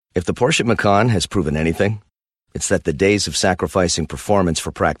If the Porsche Macan has proven anything, it's that the days of sacrificing performance for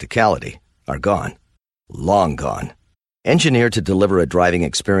practicality are gone. Long gone. Engineered to deliver a driving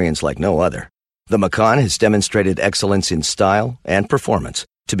experience like no other, the Macan has demonstrated excellence in style and performance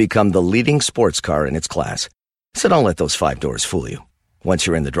to become the leading sports car in its class. So don't let those 5 doors fool you. Once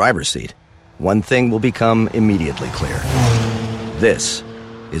you're in the driver's seat, one thing will become immediately clear. This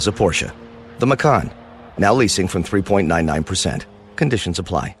is a Porsche. The Macan. Now leasing from 3.99%. Conditions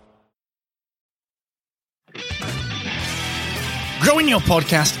apply. Growing your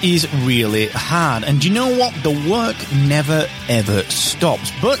podcast is really hard, and you know what? The work never ever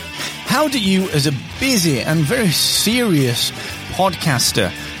stops. But how do you, as a busy and very serious podcaster,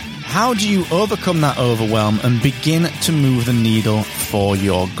 how do you overcome that overwhelm and begin to move the needle for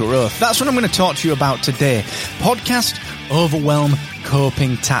your growth? That's what I'm going to talk to you about today. Podcast overwhelm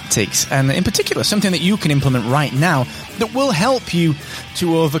coping tactics, and in particular, something that you can implement right now that will help you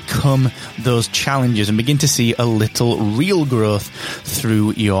to overcome those challenges and begin to see a little real growth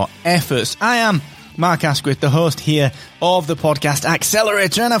through your efforts. I am Mark Asquith, the host here of the Podcast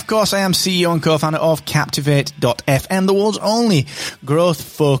Accelerator, and of course I am CEO and co-founder of Captivate.fm, the world's only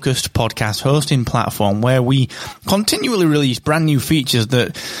growth-focused podcast hosting platform where we continually release brand new features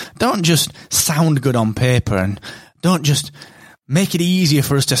that don't just sound good on paper and don't just make it easier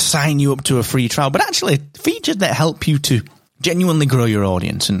for us to sign you up to a free trial, but actually features that help you to genuinely grow your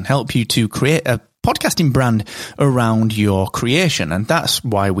audience and help you to create a podcasting brand around your creation. And that's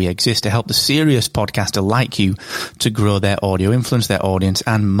why we exist, to help the serious podcaster like you to grow their audio, influence their audience,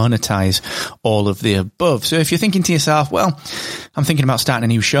 and monetize all of the above. So if you're thinking to yourself, well, I'm thinking about starting a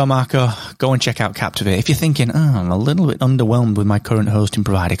new show, Marco, go and check out Captivate. If you're thinking, I'm a little bit underwhelmed with my current hosting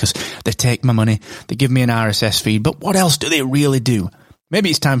provider because they take my money, they give me an RSS feed, but what else do they really do? Maybe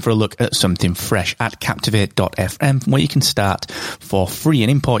it's time for a look at something fresh at Captivate.fm, where you can start for free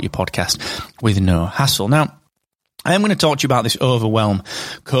and import your podcast with no hassle. Now, I am going to talk to you about this overwhelm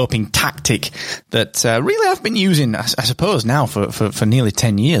coping tactic that really I've been using, I suppose, now for nearly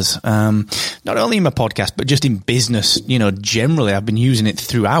 10 years. Not only in my podcast, but just in business, generally, I've been using it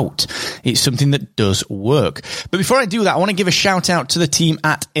throughout. It's something that does work. But before I do that, I want to give a shout out to the team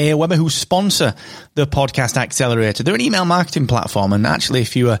at Aweber who sponsor the Podcast Accelerator. They're an email marketing platform, and actually,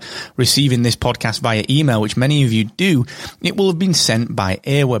 if you are receiving this podcast via email, which many of you do, it will have been sent by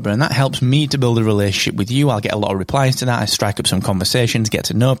Aweber, and that helps me to build a relationship with you. I'll get a lot of replies to that. I strike up some conversations, get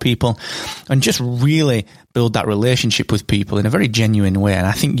to know people, and just really build that relationship with people in a very genuine way. And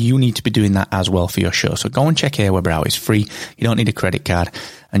I think you need to be doing that as well for your show. So go and check Aweber out. It's free. You don't need a credit card,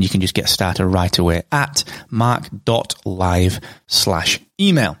 and you can just get started right away at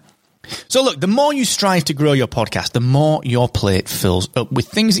mark.live/email. So look, the more you strive to grow your podcast, the more your plate fills up with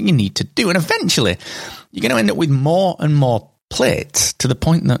things that you need to do. And eventually, you're going to end up with more and more plates to the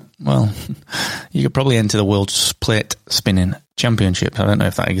point that, well, you could probably enter the world's plate spinning championship. I don't know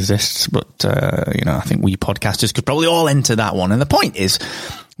if that exists, but, I think we podcasters could probably all enter that one. And the point is,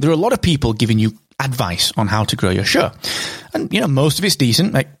 there are a lot of people giving you advice on how to grow your show. And, most of it's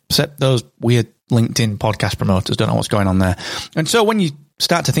decent, except those weird LinkedIn podcast promoters don't know what's going on there. And so when you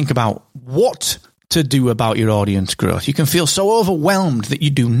start to think about what to do about your audience growth, you can feel so overwhelmed that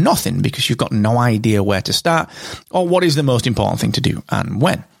you do nothing because you've got no idea where to start or what is the most important thing to do and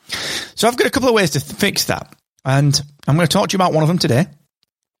when. So I've got a couple of ways to fix that. And I'm going to talk to you about one of them today.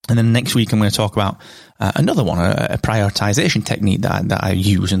 And then next week, I'm going to talk about another one, a prioritization technique that I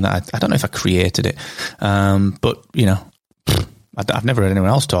use, and that I don't know if I created it. But, I've never heard anyone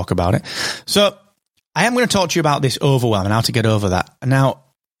else talk about it. So I am going to talk to you about this overwhelm and how to get over that. Now,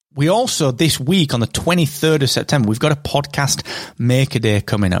 we also, this week on the 23rd of September, we've got a Podcast Maker Day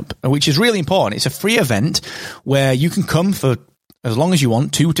coming up, which is really important. It's a free event where you can come for as long as you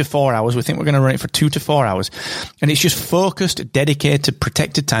want, 2 to 4 hours. We think we're going to run it for 2 to 4 hours. And it's just focused, dedicated,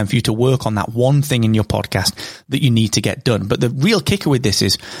 protected time for you to work on that one thing in your podcast that you need to get done. But the real kicker with this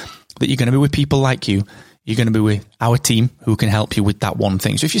is that you're going to be with people like you. You're going to be with our team who can help you with that one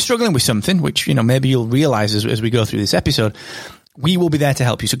thing. So if you're struggling with something, which, maybe you'll realize as we go through this episode, we will be there to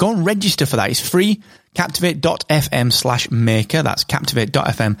help you. So go and register for that. It's free. Captivate.fm/maker. That's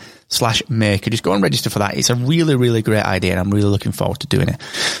Captivate.fm/maker. Just go and register for that. It's a really, really great idea, and I'm really looking forward to doing it.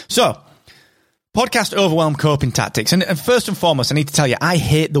 So, podcast overwhelm coping tactics. And first and foremost, I need to tell you, I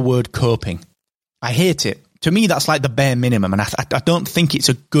hate the word coping. I hate it. To me, that's like the bare minimum, and I don't think it's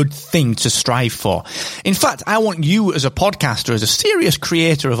a good thing to strive for. In fact, I want you as a podcaster, as a serious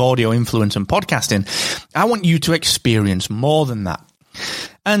creator of audio influence and podcasting, I want you to experience more than that.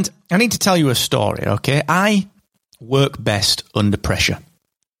 And I need to tell you a story, okay? I work best under pressure.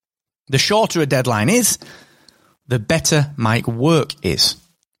 The shorter a deadline is, the better my work is.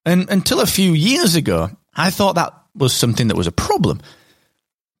 And until a few years ago, I thought that was something that was a problem.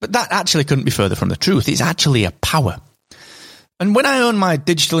 But that actually couldn't be further from the truth. It's actually a power. And when I owned my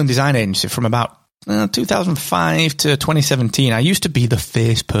digital and design agency from about 2005 to 2017, I used to be the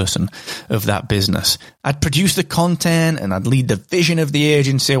face person of that business. I'd produce the content and I'd lead the vision of the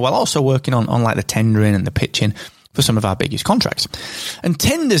agency while also working on like the tendering and the pitching for some of our biggest contracts. And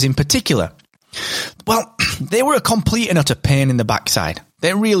tenders in particular, well, they were a complete and utter pain in the backside.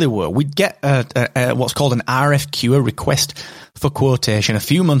 They really were. We'd get what's called an RFQ, a request for quotation, a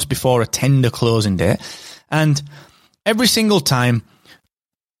few months before a tender closing date. And every single time,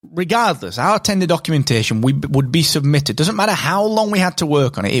 regardless, our tender documentation would be submitted. Doesn't matter how long we had to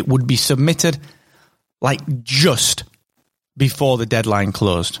work on it, it would be submitted like just before the deadline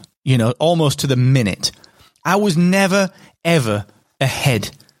closed, almost to the minute. I was never, ever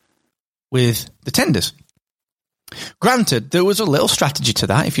ahead with the tenders. Granted, there was a little strategy to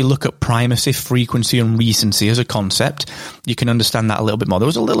that. If you look at primacy, frequency, and recency as a concept, you can understand that a little bit more. There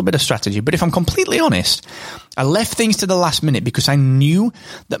was a little bit of strategy. But if I'm completely honest, I left things to the last minute because I knew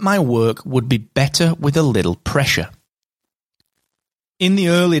that my work would be better with a little pressure. In the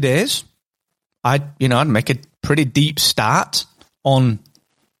early days, I'd make a pretty deep start on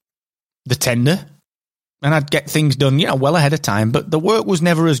the tender, and I'd get things done, well ahead of time. But the work was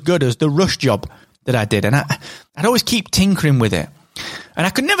never as good as the rush job that I did. And I'd always keep tinkering with it. And I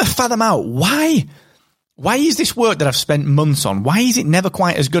could never fathom out why is this work that I've spent months on, why is it never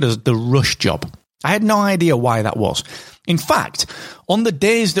quite as good as the rush job? I had no idea why that was. In fact, on the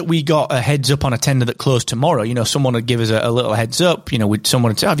days that we got a heads up on a tender that closed tomorrow, someone would give us a little heads up,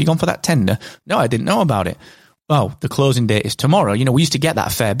 someone would say, have you gone for that tender? No, I didn't know about it. Oh, the closing date is tomorrow. We used to get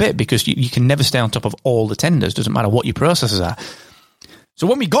that a fair bit because you can never stay on top of all the tenders. Doesn't matter what your processes are. So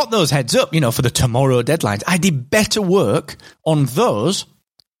when we got those heads up, for the tomorrow deadlines, I did better work on those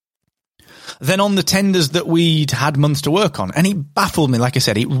than on the tenders that we'd had months to work on. And it baffled me. Like I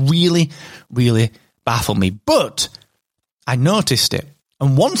said, it really, really baffled me. But I noticed it.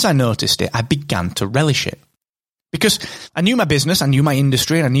 And once I noticed it, I began to relish it. Because I knew my business, I knew my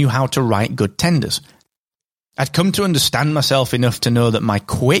industry, and I knew how to write good tenders. I'd come to understand myself enough to know that my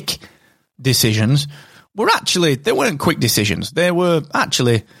quick decisions they weren't quick decisions. They were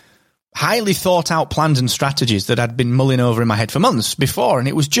actually highly thought out plans and strategies that I'd been mulling over in my head for months before. And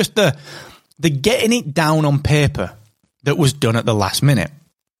it was just the getting it down on paper that was done at the last minute.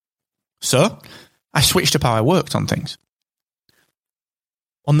 So I switched up how I worked on things.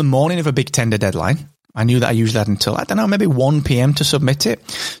 On the morning of a big tender deadline, I knew that I usually had until, maybe 1 p.m. to submit it.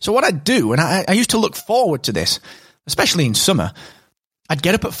 So what I'd do, and I used to look forward to this, especially in summer, I'd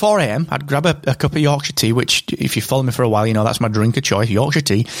get up at 4 a.m., I'd grab a cup of Yorkshire tea, which if you follow me for a while, that's my drink of choice, Yorkshire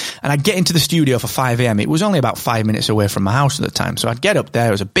tea, and I'd get into the studio for 5 a.m. It was only about 5 minutes away from my house at the time, so I'd get up there.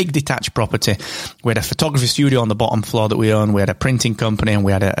 It was a big detached property. We had a photography studio on the bottom floor that we owned, we had a printing company, and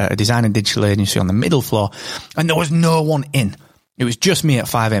we had a design and digital agency on the middle floor, and there was no one in. It was just me at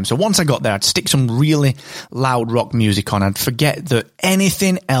 5 a.m. So once I got there, I'd stick some really loud rock music on. I'd forget that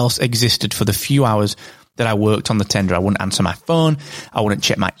anything else existed for the few hours that I worked on the tender. I wouldn't answer my phone. I wouldn't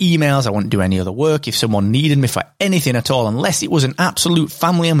check my emails. I wouldn't do any other work. If someone needed me for anything at all, unless it was an absolute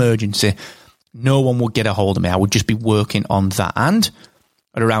family emergency, no one would get a hold of me. I would just be working on that. And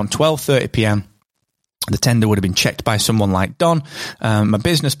at around 12:30 p.m., the tender would have been checked by someone like Don, my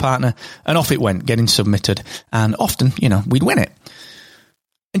business partner, and off it went, getting submitted. And often, we'd win it.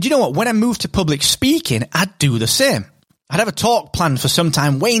 And you know what? When I moved to public speaking, I'd do the same. I'd have a talk planned for some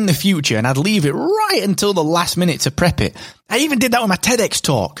time way in the future, and I'd leave it right until the last minute to prep it. I even did that with my TEDx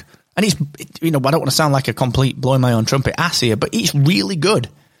talk. And it's, I don't want to sound like a complete blowing my own trumpet ass here, but it's really good.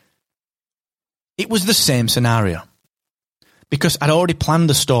 It was the same scenario. Because I'd already planned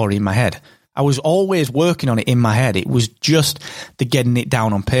the story in my head. I was always working on it in my head. It was just the getting it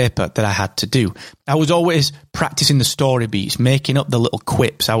down on paper that I had to do. I was always practicing the story beats, making up the little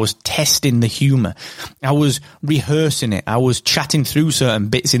quips. I was testing the humor. I was rehearsing it. I was chatting through certain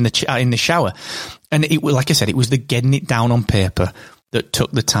bits in the shower. And it, like I said, it was the getting it down on paper that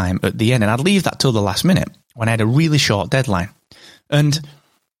took the time at the end. And I'd leave that till the last minute when I had a really short deadline. And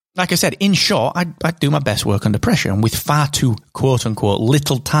like I said, in short, I'd do my best work under pressure and with far too, quote unquote,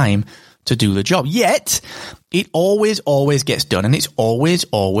 little time to do the job. Yet, it always gets done, and it's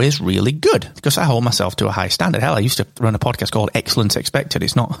always really good because I hold myself to a high standard. Hell, I used to run a podcast called Excellence Expected.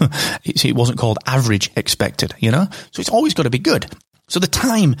 It wasn't called Average Expected, So it's always got to be good. So the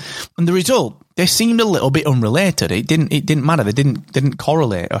time and the result, they seemed a little bit unrelated. It didn't matter. They didn't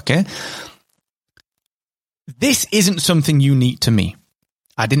correlate, okay? This isn't something unique to me.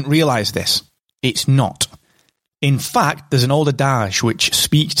 I didn't realize this. It's not. In fact, there's an old adage which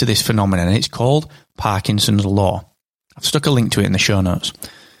speaks to this phenomenon, and it's called Parkinson's Law. I've stuck a link to it in the show notes.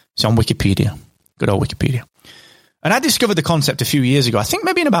 It's on Wikipedia. Good old Wikipedia. And I discovered the concept a few years ago. I think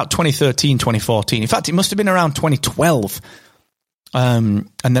maybe in about 2013, 2014. In fact, it must have been around 2012. And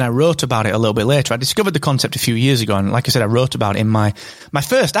then I wrote about it a little bit later. I discovered the concept a few years ago. And like I said, I wrote about it in my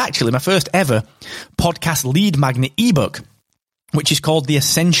first ever podcast lead magnet ebook, which is called The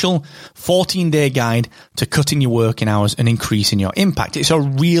Essential 14-Day Guide to Cutting Your Working Hours and Increasing Your Impact. It's a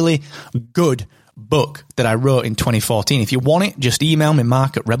really good book that I wrote in 2014. If you want it, just email me,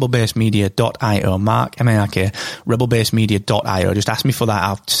 mark@rebelbasemedia.io, Mark, M-A-R-K, rebelbasemedia.io. Just ask me for that.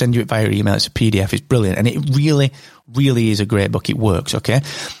 I'll send you it via email. It's a PDF. It's brilliant. And it really, really is a great book. It works, okay?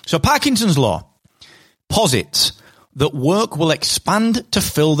 So Parkinson's Law posits that work will expand to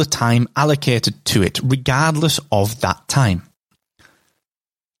fill the time allocated to it, regardless of that time.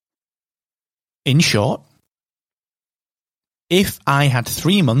 In short, if I had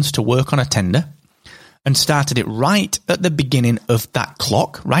 3 months to work on a tender and started it right at the beginning of that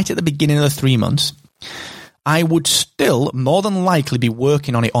clock, right at the beginning of the 3 months, I would still more than likely be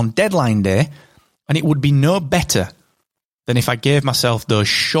working on it on deadline day, and it would be no better than if I gave myself those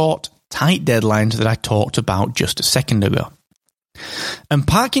short, tight deadlines that I talked about just a second ago. And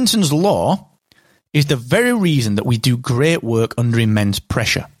Parkinson's Law is the very reason that we do great work under immense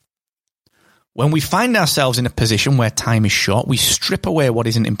pressure. When we find ourselves in a position where time is short, we strip away what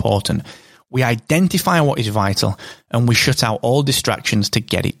isn't important. We identify what is vital, and we shut out all distractions to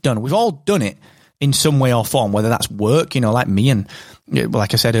get it done. We've all done it in some way or form, whether that's work, like me, and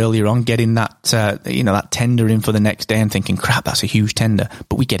like I said earlier on, getting that, that tender in for the next day and thinking, crap, that's a huge tender,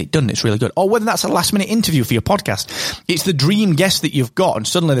 but we get it done. It's really good. Or whether that's a last minute interview for your podcast. It's the dream guest that you've got, and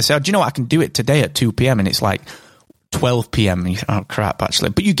suddenly they say, do you know what? I can do it today at 2 p.m. And it's like 12 p.m. and you think, oh crap,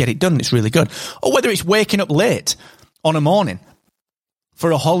 actually, but you get it done. It's really good. Or whether it's waking up late on a morning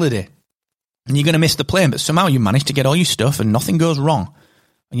for a holiday and you're going to miss the plane, but somehow you manage to get all your stuff and nothing goes wrong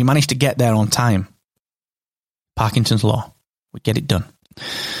and you manage to get there on time. Parkinson's Law. We get it done.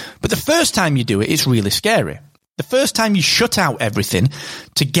 But the first time you do it, it's really scary. The first time you shut out everything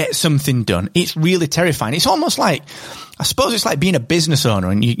to get something done, it's really terrifying. It's almost like, I suppose it's like being a business owner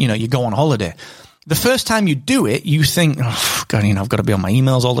and you go on holiday. The first time you do it, you think, oh, God, I've got to be on my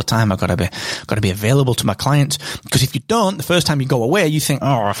emails all the time. I've got to be available to my clients. Because if you don't, the first time you go away, you think,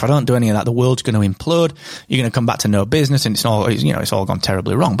 oh, if I don't do any of that, the world's going to implode. You're going to come back to no business and it's all gone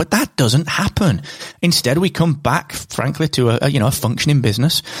terribly wrong. But that doesn't happen. Instead, we come back, frankly, to a functioning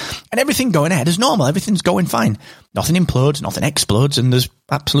business and everything going ahead as normal. Everything's going fine. Nothing implodes, nothing explodes, and there's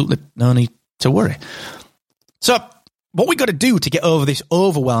absolutely no need to worry. So, what we got to do to get over this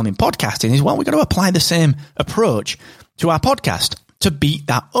overwhelming podcasting is, we got to apply the same approach to our podcast to beat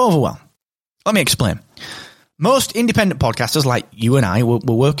that overwhelm. Let me explain. Most independent podcasters like you and I, we're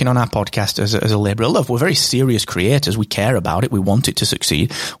working on our podcast as a labor of love. We're very serious creators. We care about it. We want it to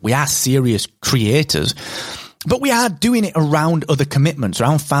succeed. We are serious creators, but we are doing it around other commitments,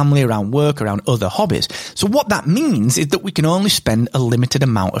 around family, around work, around other hobbies. So what that means is that we can only spend a limited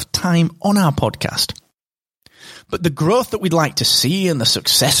amount of time on our podcast. But the growth that we'd like to see and the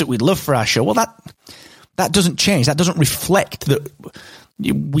success that we'd love for our show, that doesn't change. That doesn't reflect that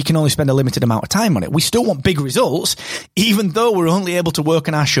we can only spend a limited amount of time on it. We still want big results, even though we're only able to work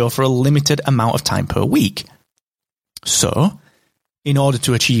on our show for a limited amount of time per week. So, in order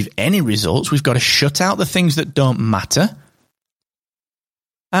to achieve any results, we've got to shut out the things that don't matter.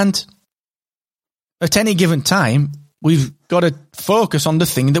 And at any given time, we've got to focus on the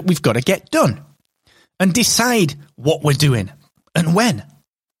thing that we've got to get done. And decide what we're doing and when.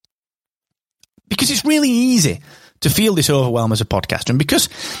 Because it's really easy to feel this overwhelm as a podcaster. And because,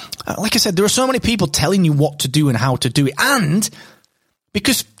 like I said, there are so many people telling you what to do and how to do it. And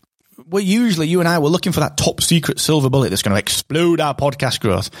because you and I were looking for that top secret silver bullet that's going to explode our podcast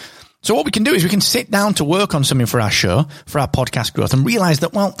growth. So what we can do is we can sit down to work on something for our show, for our podcast growth, and realize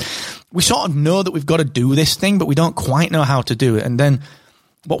that, we sort of know that we've got to do this thing, but we don't quite know how to do it. And then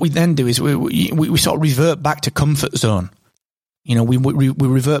what we then do is we sort of revert back to comfort zone. We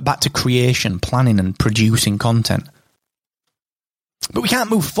revert back to creation, planning and producing content. But we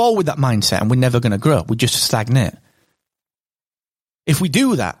can't move forward with that mindset and we're never going to grow. We just stagnate. If we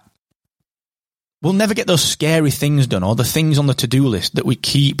do that, we'll never get those scary things done or the things on the to-do list that we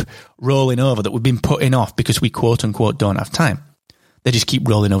keep rolling over, that we've been putting off because we quote unquote don't have time. They just keep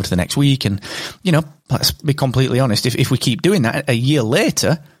rolling over to the next week. And, let's be completely honest. If we keep doing that a year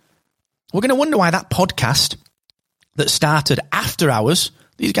later, we're going to wonder why that podcast that started after hours,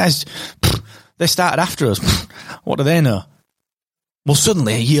 these guys, they started after us. What do they know? Well,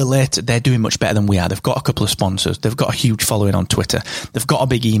 suddenly, a year later, they're doing much better than we are. They've got a couple of sponsors. They've got a huge following on Twitter. They've got a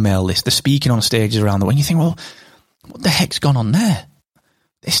big email list. They're speaking on stages around the world. And you think, well, what the heck's gone on there?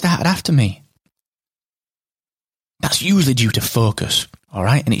 They started after me. That's usually due to focus, all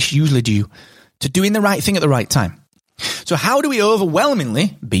right? And it's usually due to doing the right thing at the right time. So how do we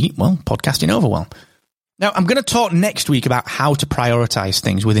overwhelmingly beat, well, podcasting overwhelm? Now, I'm going to talk next week about how to prioritize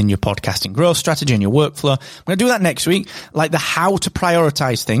things within your podcasting growth strategy and your workflow. I'm going to do that next week, like the how to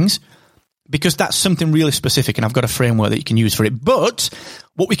prioritize things, because that's something really specific, and I've got a framework that you can use for it. But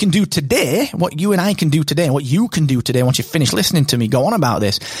what we can do today, what you and I can do today, and what you can do today once you finish listening to me go on about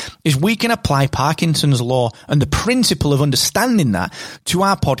this, is we can apply Parkinson's law and the principle of understanding that to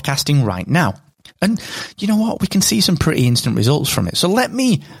our podcasting right now. And you know what? We can see some pretty instant results from it. So let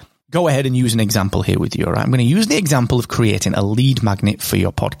me go ahead and use an example here with you, all right? I'm going to use the example of creating a lead magnet for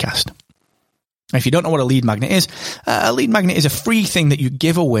your podcast. If you don't know what a lead magnet is a free thing that you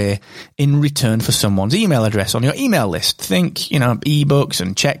give away in return for someone's email address on your email list. Think, ebooks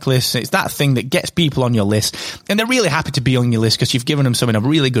and checklists. It's that thing that gets people on your list, and they're really happy to be on your list because you've given them something of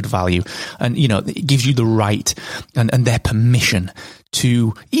really good value, and, it gives you the right and their permission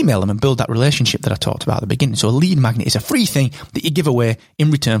to email them and build that relationship that I talked about at the beginning. So a lead magnet is a free thing that you give away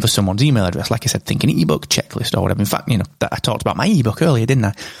in return for someone's email address. Like I said, think an ebook, checklist, or whatever. In fact, that I talked about my ebook earlier, didn't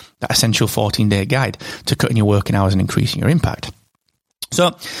I? That essential 14-day guide to cutting your working hours and increasing your impact.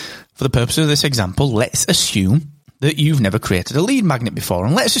 So for the purpose of this example, let's assume that you've never created a lead magnet before.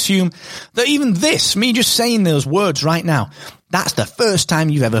 And let's assume that even this, me just saying those words right now, that's the first time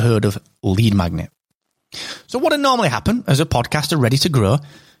you've ever heard of lead magnet. So what would normally happen as a podcaster ready to grow,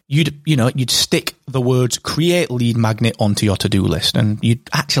 you'd stick the words create lead magnet onto your to-do list, and you'd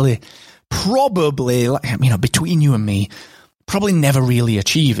actually probably, between you and me, probably never really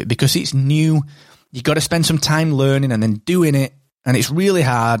achieve it because it's new. You've got to spend some time learning and then doing it, and it's really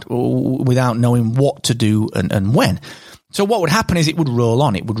hard without knowing what to do and when. So what would happen is it would roll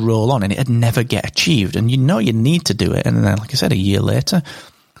on, and it'd never get achieved. And you need to do it. And then, like I said, a year later,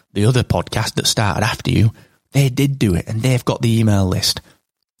 the other podcast that started after you, they did do it, and they've got the email list.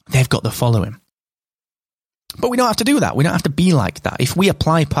 They've got the following. But we don't have to do that. We don't have to be like that. If we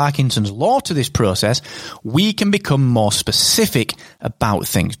apply Parkinson's law to this process, we can become more specific about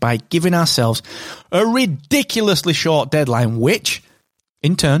things by giving ourselves a ridiculously short deadline, which,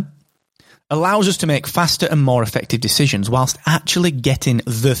 in turn, allows us to make faster and more effective decisions whilst actually getting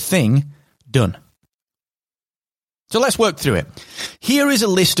the thing done. So let's work through it. Here is a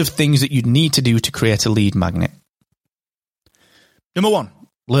list of things that you'd need to do to create a lead magnet. Number 1,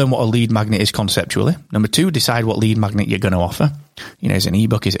 learn what a lead magnet is conceptually. Number 2, decide what lead magnet you're going to offer. Is it an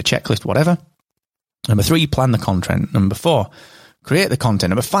ebook, is it a checklist, whatever. Number 3, plan the content. Number 4, create the content.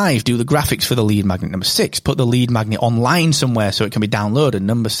 Number 5, do the graphics for the lead magnet. Number 6, put the lead magnet online somewhere so it can be downloaded.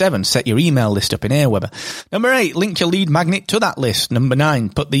 Number 7, set your email list up in Aweber. Number 8, link your lead magnet to that list. Number 9,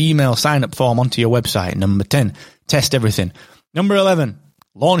 put the email sign-up form onto your website. Number 10, test everything. Number 11,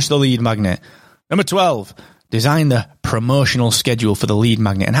 launch the lead magnet. Number 12, design the promotional schedule for the lead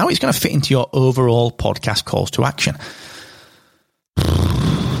magnet and how it's going to fit into your overall podcast calls to action.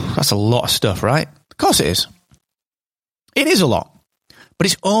 That's a lot of stuff, right? Of course it is. It is a lot. But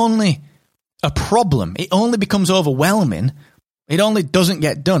it's only a problem. It only becomes overwhelming. It only doesn't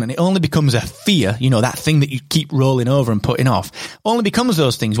get done, and it only becomes a fear, that thing that you keep rolling over and putting off. Only becomes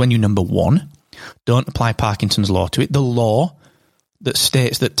those things when you, number 1, don't apply Parkinson's law to it. The law that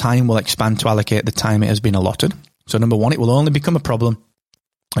states that time will expand to allocate the time it has been allotted. So number 1, it will only become a problem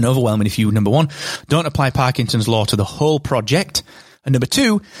and overwhelming if you, number 1, don't apply Parkinson's law to the whole project. And number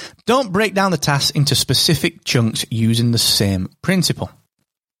 2, don't break down the tasks into specific chunks using the same principle.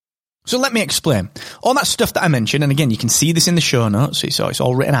 So let me explain. All that stuff that I mentioned, and again, you can see this in the show notes, so it's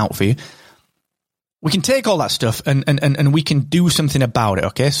all written out for you. We can take all that stuff and we can do something about it,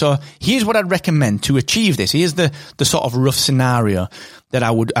 okay? So here's what I'd recommend to achieve this. Here's the sort of rough scenario that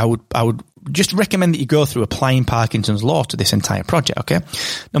I would just recommend that you go through applying Parkinson's law to this entire project, okay?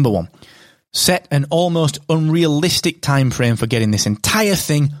 Number 1, set an almost unrealistic time frame for getting this entire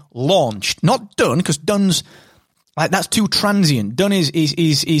thing launched. Not done, because done's that's too transient. Done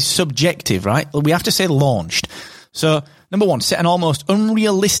is subjective, right? We have to say launched. So number 1, set an almost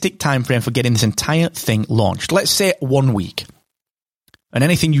unrealistic time frame for getting this entire thing launched. Let's say 1 week. And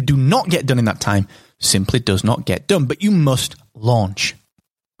anything you do not get done in that time simply does not get done, but you must launch.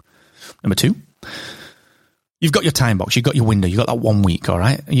 Number 2, you've got your time box, you've got your window, you've got that 1 week, all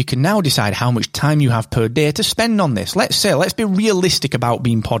right? You can now decide how much time you have per day to spend on this. Let's be realistic about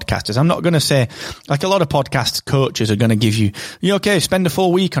being podcasters. I'm not going to say, like a lot of podcast coaches are going to give you, okay, spend a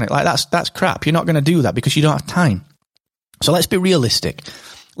full week on it. Like that's crap. You're not going to do that because you don't have time. So let's be realistic.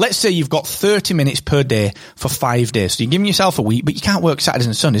 Let's say you've got 30 minutes per day for 5 days. So you're giving yourself a week, but you can't work Saturdays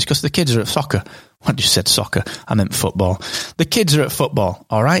and Sundays because the kids are at soccer. I just said soccer. I meant football. The kids are at football,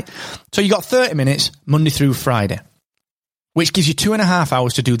 all right? So you got 30 minutes Monday through Friday, which gives you 2.5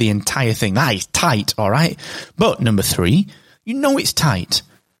 hours to do the entire thing. That is tight, all right? But number 3, you know it's tight.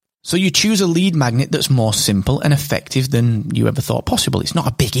 So you choose a lead magnet that's more simple and effective than you ever thought possible. It's not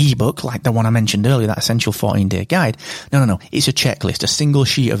a big ebook like the one I mentioned earlier, that Essential 14-Day Guide. No. It's a checklist, a single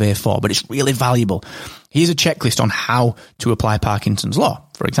sheet of A4, but it's really valuable. Here's a checklist on how to apply Parkinson's law,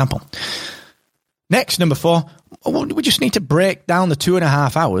 for example. Next, number 4, we just need to break down the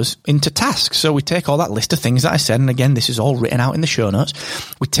 2.5 hours into tasks. So we take all that list of things that I said, and again, this is all written out in the show notes.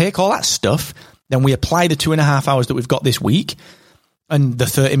 We take all that stuff, then we apply the 2.5 hours that we've got this week, and the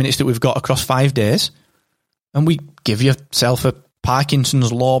 30 minutes that we've got across 5 days, and we give yourself a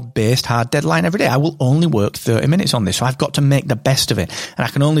Parkinson's law-based hard deadline every day. I will only work 30 minutes on this, so I've got to make the best of it, and I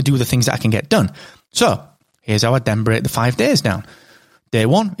can only do the things that I can get done. So here's how I then break the 5 days down. Day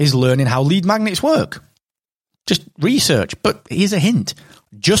 1 is learning how lead magnets work. Just research, but here's a hint.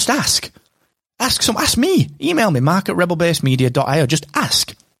 Just ask. Ask me. Email me, mark@rebelbasemedia.io. Just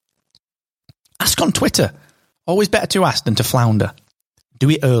ask. Ask on Twitter. Always better to ask than to flounder. Do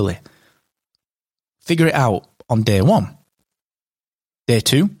it early. Figure it out on day 1. Day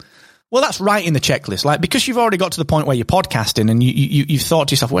 2, well, that's right in the checklist. Like, because you've already got to the point where you're podcasting and you've thought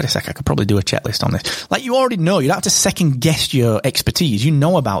to yourself, wait a sec, I could probably do a checklist on this. Like, you already know. You don't have to second guess your expertise. You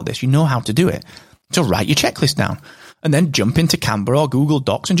know about this. You know how to do it. So write your checklist down and then jump into Canva or Google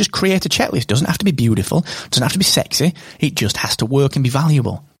Docs and just create a checklist. It doesn't have to be beautiful. It doesn't have to be sexy. It just has to work and be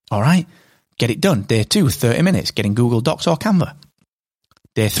valuable. All right? Get it done. Day 2, 30 minutes. Get in Google Docs or Canva.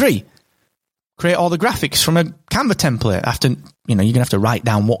 Day 3, create all the graphics from a Canva template. After, you're going to have to write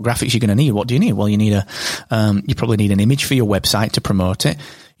down what graphics you're going to need. What do you need? Well, you probably need an image for your website to promote it.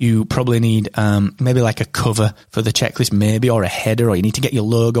 You probably need maybe like a cover for the checklist, maybe, or a header, or you need to get your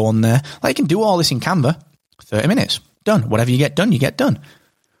logo on there. Like, you can do all this in Canva. 30 minutes. Done. Whatever you get done, you get done.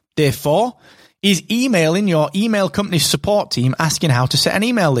 Day 4 is emailing your email company's support team asking how to set an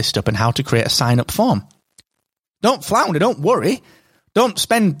email list up and how to create a sign-up form. Don't flounder. Don't worry. Don't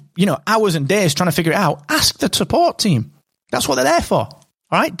spend, hours and days trying to figure it out. Ask the support team. That's what they're there for. All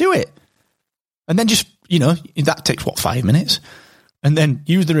right, do it. And then just, that takes, 5 minutes? And then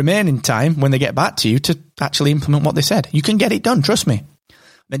use the remaining time when they get back to you to actually implement what they said. You can get it done, trust me.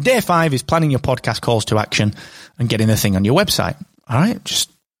 Then day 5 is planning your podcast calls to action and getting the thing on your website. All right,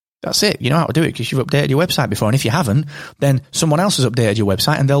 that's it. You know how to do it because you've updated your website before. And if you haven't, then someone else has updated your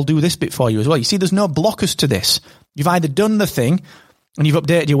website and they'll do this bit for you as well. You see, there's no blockers to this. You've either done the thing and you've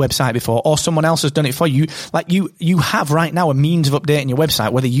updated your website before, or someone else has done it for you. Like you have right now a means of updating your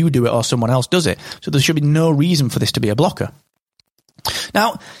website, whether you do it or someone else does it. So there should be no reason for this to be a blocker.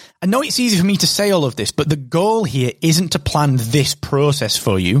 Now, I know it's easy for me to say all of this, but the goal here isn't to plan this process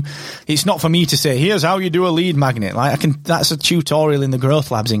for you. It's not for me to say, here's how you do a lead magnet. That's a tutorial in the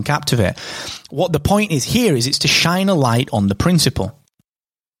Growth Labs in Captivate. What the point is here is it's to shine a light on the principle.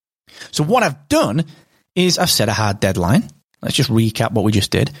 So what I've done is I've set a hard deadline. Let's just recap what we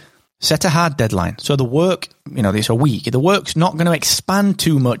just did. Set a hard deadline. So the work, it's a week. The work's not going to expand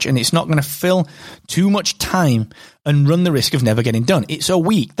too much and it's not going to fill too much time and run the risk of never getting done. It's a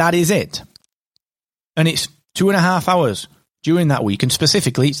week. That is it. And it's 2.5 hours during that week. And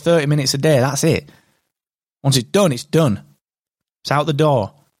specifically, it's 30 minutes a day. That's it. Once it's done, it's done. It's out the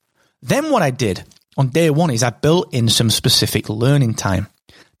door. Then what I did on day 1 is I built in some specific learning time.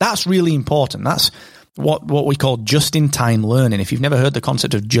 That's really important. That's what we call just-in-time learning. If you've never heard the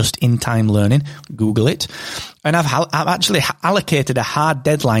concept of just-in-time learning, Google it. And I've actually allocated a hard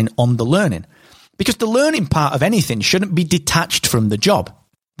deadline on the learning. Because the learning part of anything shouldn't be detached from the job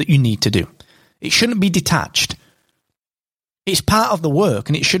that you need to do. It shouldn't be detached. It's part of the work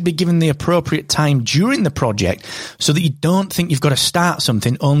and it should be given the appropriate time during the project so that you don't think you've got to start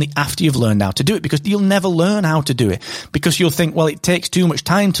something only after you've learned how to do it, because you'll never learn how to do it because you'll think, well, it takes too much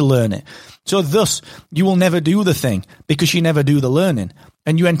time to learn it. So thus, you will never do the thing because you never do the learning.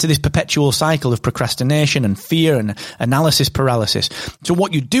 And you enter this perpetual cycle of procrastination and fear and analysis paralysis. So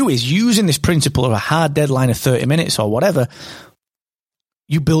what you do is, using this principle of a hard deadline of 30 minutes or whatever,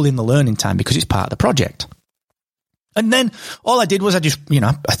 you build in the learning time because it's part of the project. And then all I did was I just,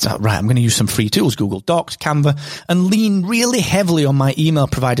 I thought, right, I'm going to use some free tools, Google Docs, Canva, and lean really heavily on my email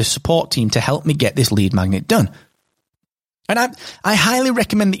provider support team to help me get this lead magnet done. And I highly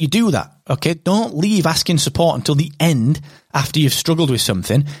recommend that you do that, okay? Don't leave asking support until the end after you've struggled with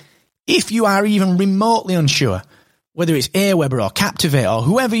something. If you are even remotely unsure, whether it's Aweber or Captivate or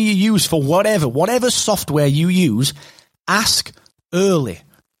whoever you use for whatever software you use, Ask early.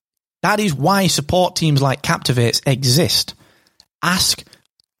 That is why support teams like Captivates exist. Ask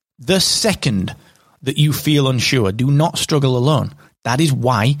the second that you feel unsure. Do not struggle alone. That is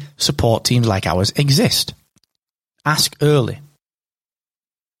why support teams like ours exist. Ask early.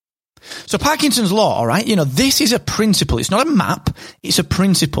 So Parkinson's law, all right, this is a principle. It's not a map. It's a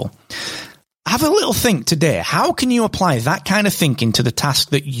principle. Have a little think today. How can you apply that kind of thinking to the task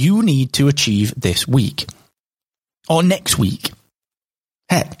that you need to achieve this week or next week?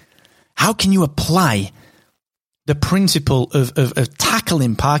 Heck, how can you apply the principle of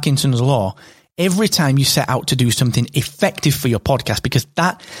tackling Parkinson's law every time you set out to do something effective for your podcast? Because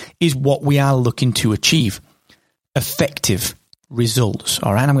that is what we are looking to achieve. Effective results.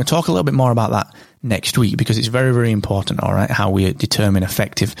 All right. I'm going to talk a little bit more about that next week because it's very, very important. All right. How we determine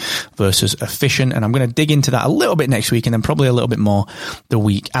effective versus efficient. And I'm going to dig into that a little bit next week and then probably a little bit more the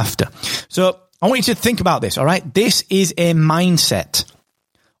week after. So I want you to think about this. All right. This is a mindset.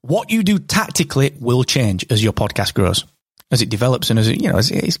 What you do tactically will change as your podcast grows, as it develops and as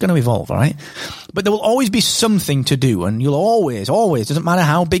it's going to evolve. All right. But there will always be something to do, and you'll always, doesn't matter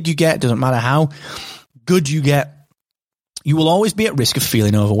how big you get, doesn't matter how good you get, you will always be at risk of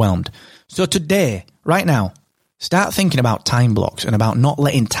feeling overwhelmed. So today, right now, start thinking about time blocks and about not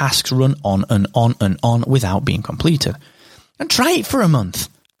letting tasks run on and on and on without being completed. And try it for a month.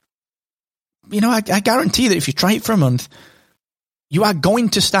 I guarantee that if you try it for a month, you are going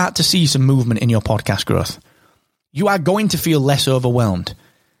to start to see some movement in your podcast growth. You are going to feel less overwhelmed.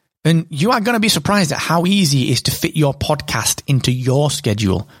 And you are going to be surprised at how easy it is to fit your podcast into your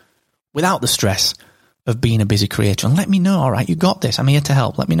schedule without the stress of being a busy creator. And let me know, all right, you got this. I'm here to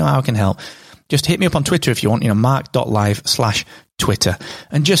help. Let me know how I can help. Just hit me up on Twitter if you want, mark.live/Twitter.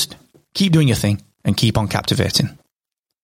 And just keep doing your thing and keep on captivating.